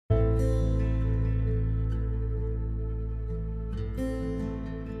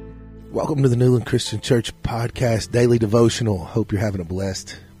Welcome to the Newland Christian Church Podcast Daily Devotional. Hope you're having a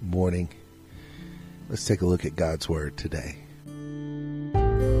blessed morning. Let's take a look at God's Word today.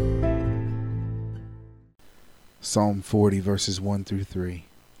 Psalm 40 verses 1 through 3.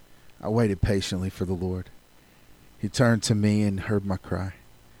 I waited patiently for the Lord. He turned to me and heard my cry.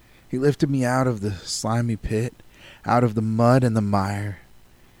 He lifted me out of the slimy pit, out of the mud and the mire.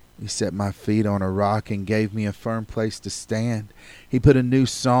 He set my feet on a rock and gave me a firm place to stand. He put a new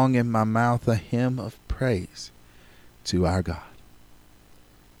song in my mouth, a hymn of praise to our God.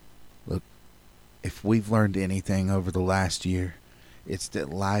 Look, if we've learned anything over the last year, it's that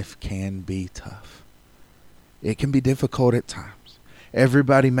life can be tough. It can be difficult at times.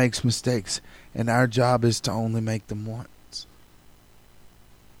 Everybody makes mistakes, and our job is to only make them once.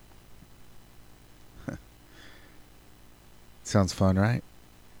 Sounds fun, right?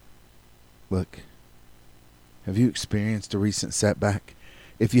 Look, have you experienced a recent setback?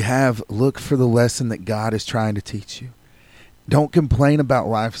 If you have, look for the lesson that God is trying to teach you. Don't complain about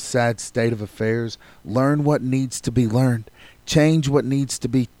life's sad state of affairs. Learn what needs to be learned. Change what needs to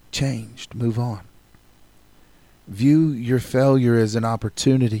be changed. Move on. View your failure as an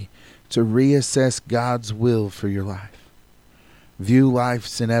opportunity to reassess God's will for your life. View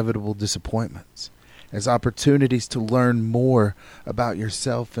life's inevitable disappointments as opportunities to learn more about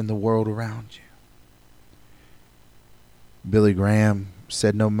yourself and the world around you. Billy Graham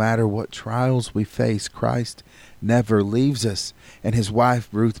said, no matter what trials we face, Christ never leaves us. And his wife,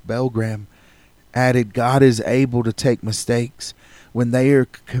 Ruth Bell Graham, added, God is able to take mistakes when they are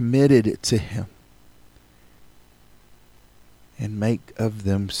committed to him and make of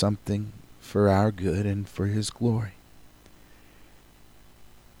them something for our good and for his glory.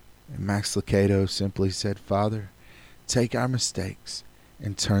 And Max Lucado simply said, Father, take our mistakes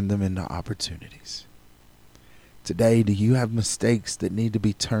and turn them into opportunities. Today, do you have mistakes that need to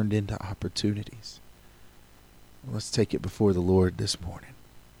be turned into opportunities? Well, let's take it before the Lord this morning.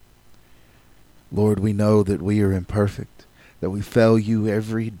 Lord, we know that we are imperfect, that we fail you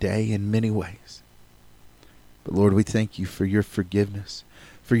every day in many ways. But Lord, we thank you for your forgiveness,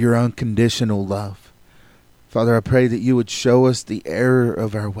 for your unconditional love. Father, I pray that you would show us the error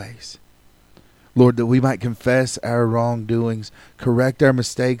of our ways. Lord, that we might confess our wrongdoings, correct our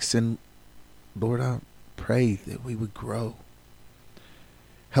mistakes, and Lord, I pray that we would grow.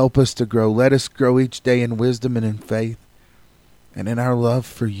 Help us to grow. Let us grow each day in wisdom and in faith and in our love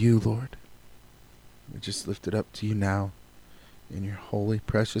for you, Lord. We just lift it up to you now. In your holy,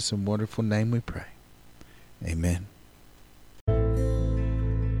 precious, and wonderful name we pray. Amen.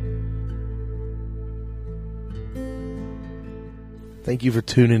 Thank you for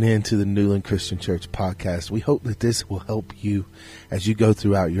tuning in to the Newland Christian Church Podcast. We hope that this will help you as you go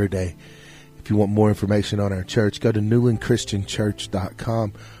throughout your day. If you want more information on our church, go to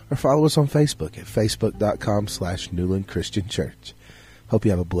newlandchristianchurch.com or follow us on Facebook at facebook.com/Newland Christian Church. Hope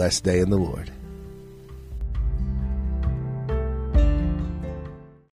you have a blessed day in the Lord.